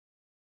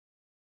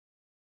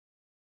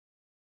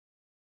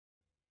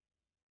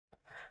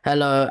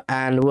Hello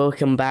and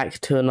welcome back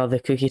to another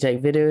Cookie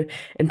Tech video.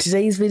 In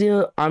today's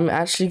video, I'm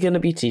actually going to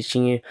be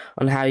teaching you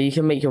on how you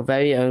can make your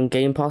very own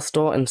Game Pass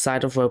store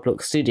inside of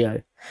Roblox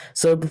Studio.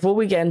 So before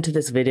we get into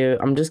this video,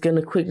 I'm just going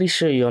to quickly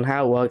show you on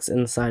how it works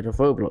inside of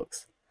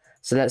Roblox.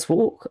 So let's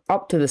walk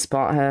up to this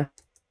part here,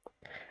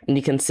 and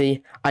you can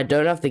see I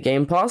don't have the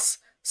Game Pass,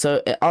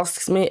 so it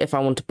asks me if I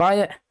want to buy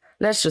it.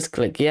 Let's just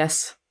click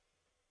yes.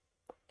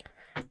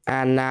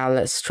 And now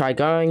let's try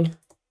going.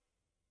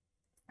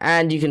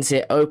 And you can see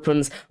it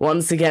opens.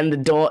 Once again, the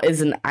door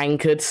isn't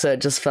anchored, so it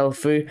just fell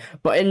through.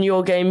 But in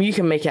your game, you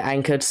can make it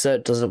anchored so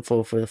it doesn't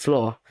fall through the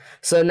floor.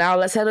 So now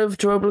let's head over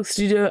to Roblox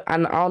Studio,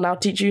 and I'll now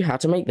teach you how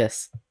to make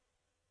this.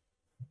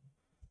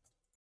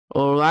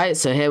 Alright,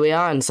 so here we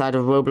are inside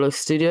of Roblox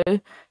Studio.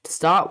 To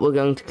start, we're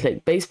going to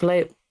click base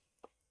plate.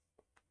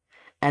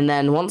 And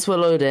then once we're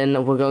loaded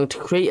in, we're going to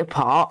create a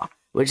part,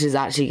 which is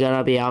actually going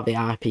to be our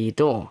VIP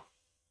door.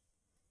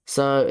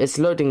 So it's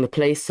loading the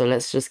place, so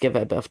let's just give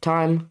it a bit of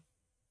time.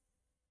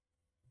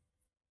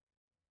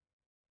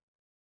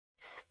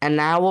 And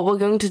now what we're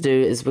going to do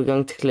is we're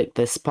going to click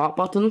this part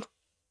button.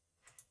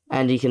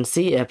 And you can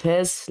see it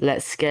appears.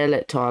 Let's scale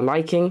it to our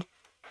liking.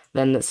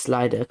 Then let's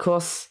slide it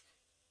across.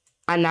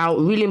 And now,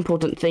 really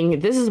important thing,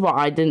 this is what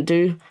I didn't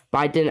do, but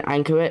I didn't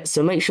anchor it.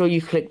 So make sure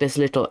you click this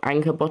little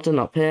anchor button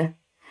up here.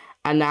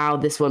 And now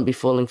this won't be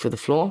falling through the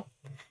floor.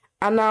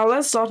 And now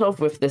let's start off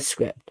with this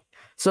script.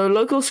 So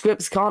local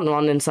scripts can't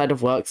run inside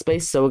of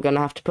Workspace, so we're going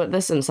to have to put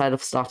this inside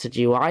of Started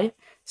UI.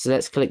 So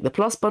let's click the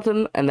plus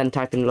button and then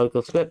type in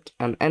local script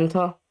and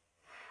enter.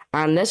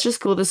 And let's just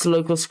call this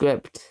local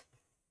script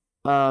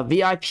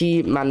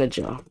VIP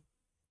manager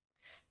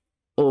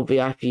or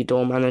VIP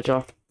door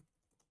manager.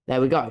 There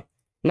we go.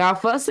 Now,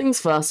 first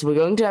things first, we're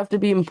going to have to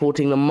be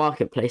importing the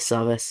marketplace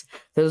service.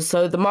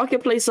 So the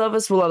marketplace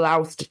service will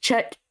allow us to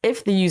check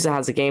if the user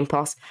has a Game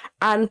Pass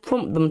and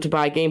prompt them to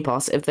buy a Game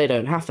Pass if they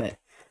don't have it.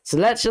 So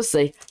let's just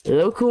say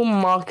local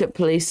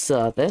marketplace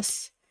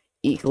service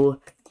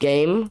equal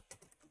game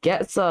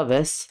get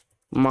service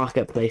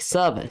marketplace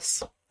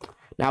service.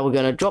 Now we're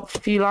going to drop a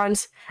few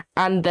lines,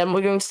 and then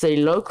we're going to say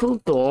local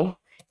door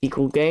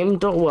equal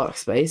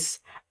game.workspace,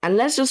 and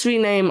let's just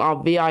rename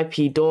our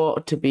VIP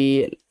door to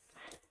be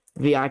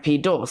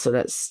VIP door. So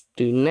let's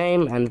do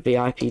name and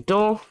VIP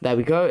door. There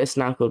we go. It's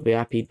now called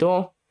VIP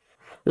door.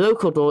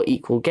 Local door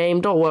equal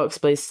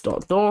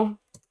game.workspace.door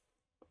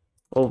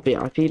or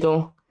VIP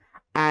door.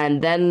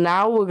 And then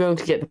now we're going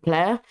to get the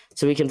player,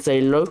 so we can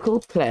say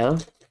local player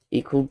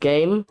equal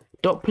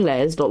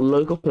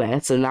game.players.local player.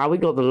 So now we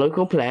got the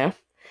local player.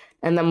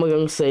 And then we're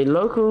going to say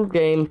local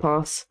game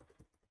pass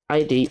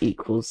ID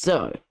equals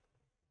 0.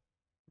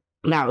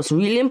 Now, it's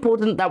really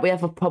important that we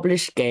have a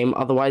published game,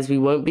 otherwise we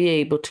won't be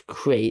able to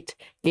create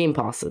game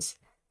passes.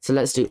 So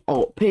let's do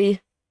Alt P,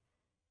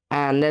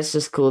 and let's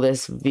just call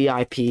this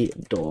VIP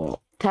door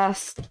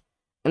test,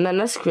 and then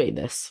let's create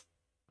this.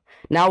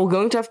 Now we're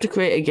going to have to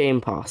create a game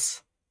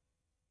pass.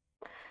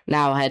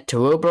 Now head to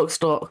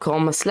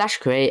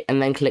roblox.com/create and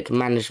then click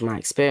manage my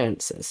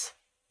experiences.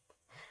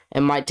 It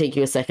might take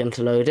you a second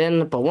to load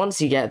in, but once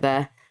you get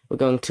there, we're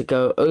going to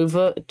go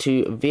over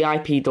to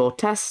VIP door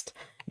test,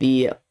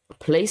 the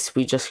place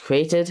we just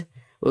created.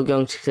 We're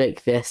going to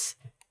click this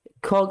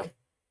cog,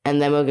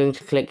 and then we're going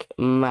to click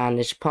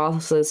manage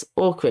passes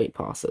or create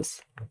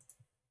passes.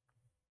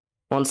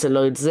 Once it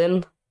loads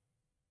in,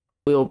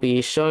 we will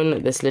be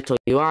shown this little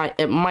UI.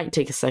 It might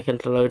take a second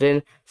to load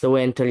in, so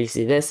wait until you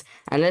see this.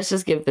 And let's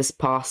just give this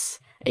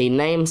pass a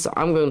name. So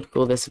I'm going to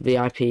call this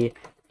VIP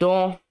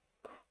door,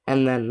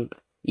 and then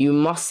you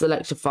must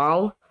select a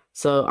file.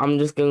 So I'm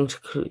just going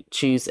to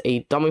choose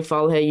a dummy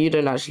file here. You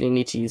don't actually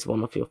need to use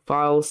one of your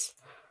files.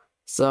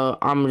 So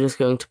I'm just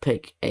going to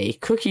pick a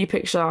cookie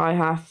picture I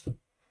have.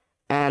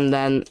 And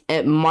then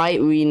it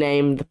might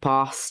rename the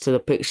pass to the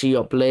picture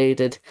you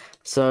uploaded.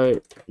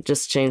 So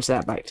just change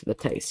that back to the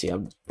text you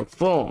had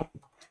before.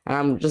 And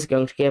I'm just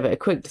going to give it a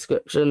quick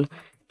description.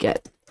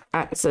 Get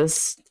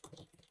access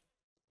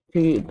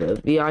to the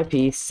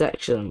VIP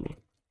section.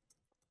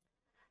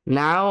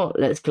 Now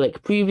let's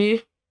click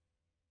preview.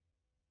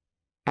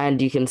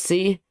 And you can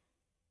see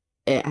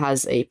it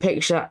has a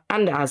picture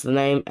and it has the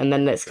name. And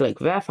then let's click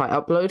verify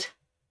upload.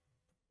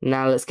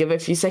 Now let's give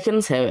it a few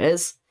seconds. Here it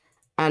is.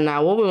 And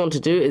now what we want to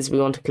do is we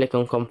want to click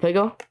on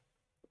configure.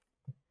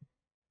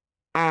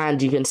 And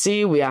you can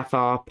see we have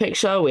our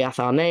picture, we have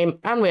our name,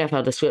 and we have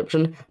our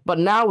description. But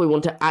now we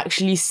want to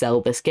actually sell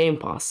this Game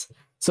Pass.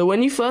 So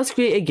when you first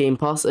create a Game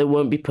Pass, it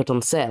won't be put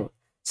on sale.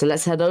 So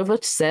let's head over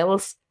to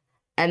sales.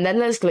 And then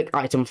let's click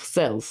item for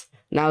sales.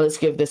 Now let's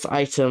give this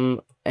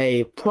item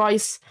a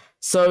price.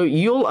 So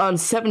you'll earn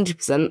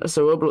 70%,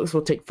 so Roblox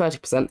will take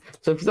 30%.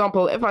 So for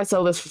example, if I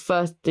sell this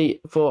for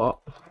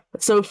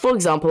for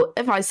example,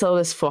 if I sell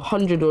this for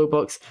 100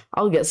 Robux,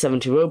 I'll get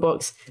 70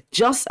 Robux.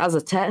 Just as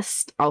a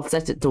test, I'll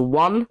set it to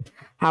 1.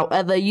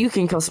 However, you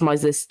can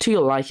customize this to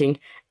your liking.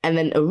 And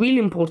then a really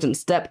important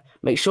step,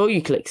 make sure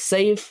you click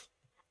save.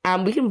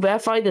 And we can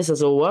verify this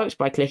has all worked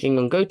by clicking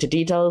on go to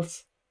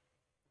details.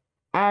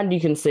 And you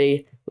can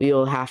see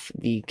we'll have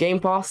the Game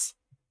Pass.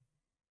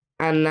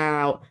 And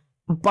now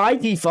by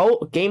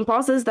default, game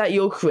passes that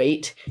you'll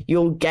create,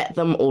 you'll get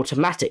them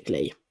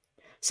automatically.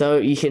 So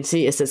you can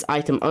see it says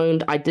item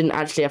owned. I didn't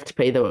actually have to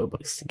pay the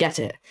Robux to get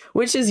it,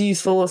 which is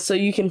useful so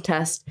you can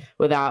test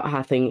without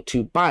having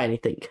to buy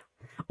anything.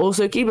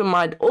 Also, keep in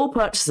mind, all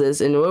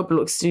purchases in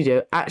Roblox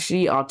Studio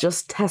actually are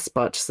just test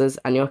purchases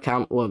and your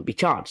account won't be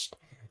charged.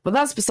 But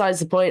that's besides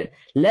the point.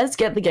 Let's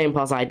get the Game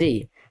Pass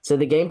ID. So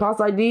the Game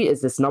Pass ID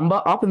is this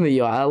number up in the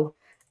URL,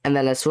 and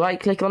then let's right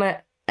click on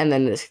it, and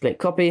then let's click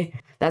copy.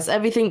 That's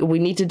everything we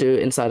need to do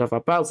inside of our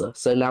browser.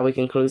 So now we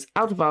can close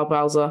out of our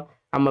browser,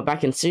 and we're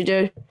back in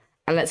Studio.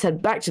 And let's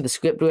head back to the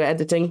script we're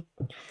editing,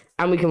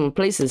 and we can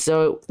replace the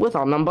 0 with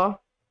our number.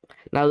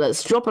 Now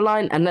let's drop a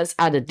line and let's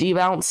add a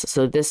debounce,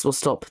 so this will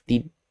stop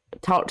the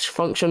touch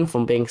function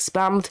from being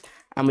spammed,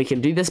 and we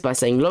can do this by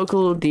saying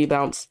local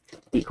debounce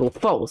equal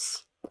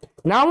false.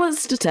 Now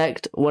let's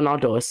detect when our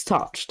door is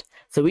touched.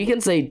 So we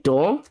can say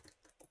door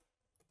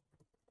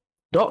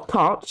dot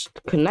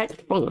touched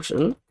connect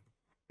function,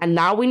 and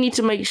now we need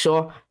to make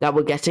sure that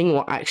we're getting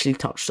what actually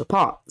touched the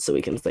part. So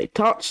we can say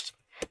touched.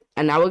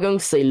 And now we're going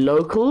to say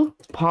local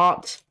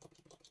part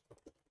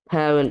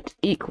parent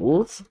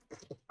equals,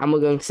 and we're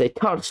going to say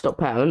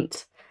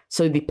touch.parent.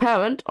 So the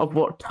parent of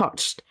what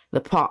touched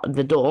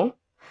the door.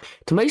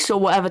 To make sure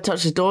whatever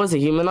touched the door is a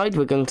humanoid,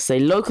 we're going to say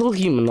local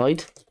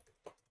humanoid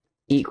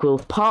equal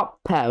part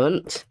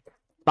parent,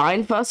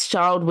 find first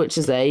child, which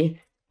is A,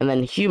 and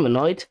then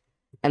humanoid.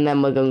 And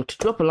then we're going to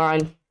drop a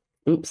line.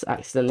 Oops,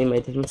 accidentally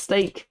made a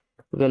mistake.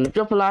 We're going to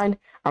drop a line,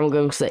 and we're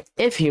going to say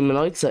if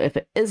humanoid, so if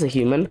it is a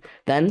human,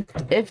 then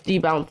if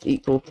debounce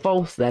equals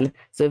false, then,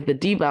 so if the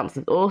debounce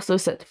is also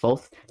set to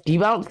false,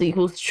 debounce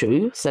equals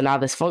true, so now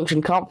this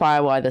function can't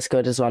fire while this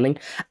code is running,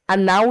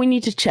 and now we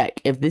need to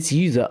check if this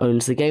user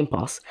owns the Game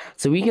Pass.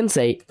 So we can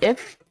say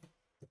if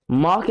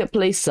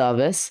marketplace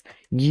service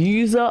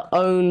user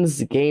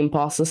owns Game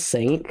Pass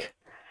sync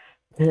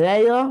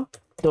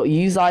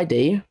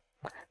player.useID,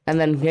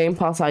 and then Game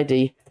Pass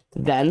ID,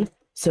 then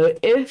so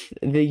if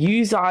the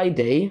user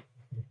ID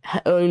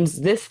owns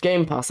this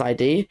Game Pass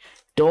ID,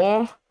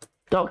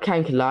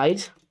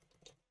 door.canCollide,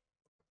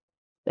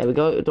 there we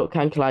go,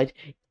 .canCollide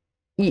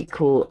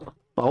equal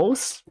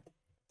false,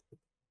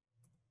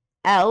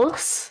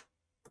 else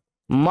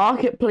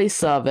marketplace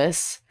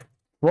service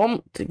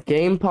prompt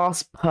Game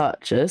Pass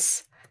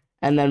purchase,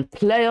 and then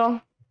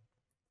player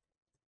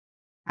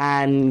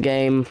and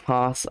Game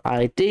Pass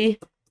ID,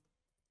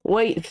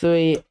 wait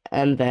 3,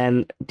 and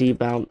then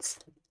debounce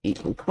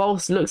equal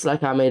false. Looks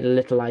like I made a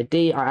little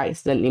ID. I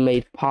accidentally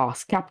made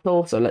pass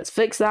capital, so let's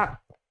fix that.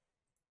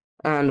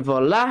 And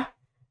voila.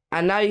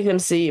 And now you can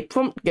see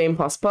prompt Game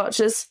Pass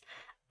purchase.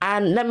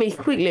 And let me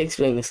quickly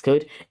explain this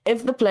code.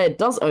 If the player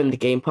does own the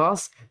Game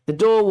Pass, the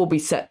door will be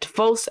set to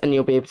false and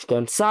you'll be able to go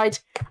inside.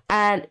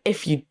 And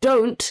if you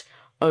don't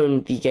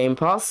own the Game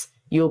Pass,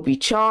 you'll be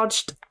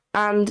charged,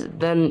 and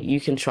then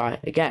you can try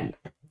again.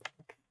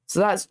 So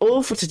that's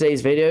all for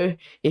today's video.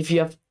 If you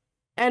have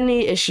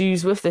any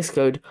issues with this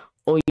code,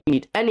 or you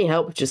need any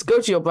help, just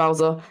go to your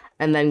browser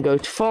and then go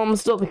to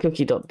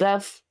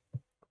forms.thecookie.dev,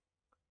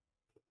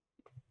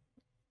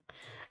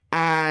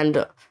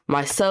 and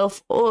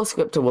myself or a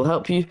scripter will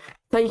help you.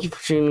 Thank you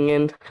for tuning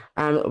in,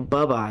 and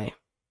bye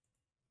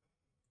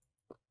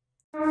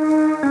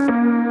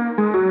bye.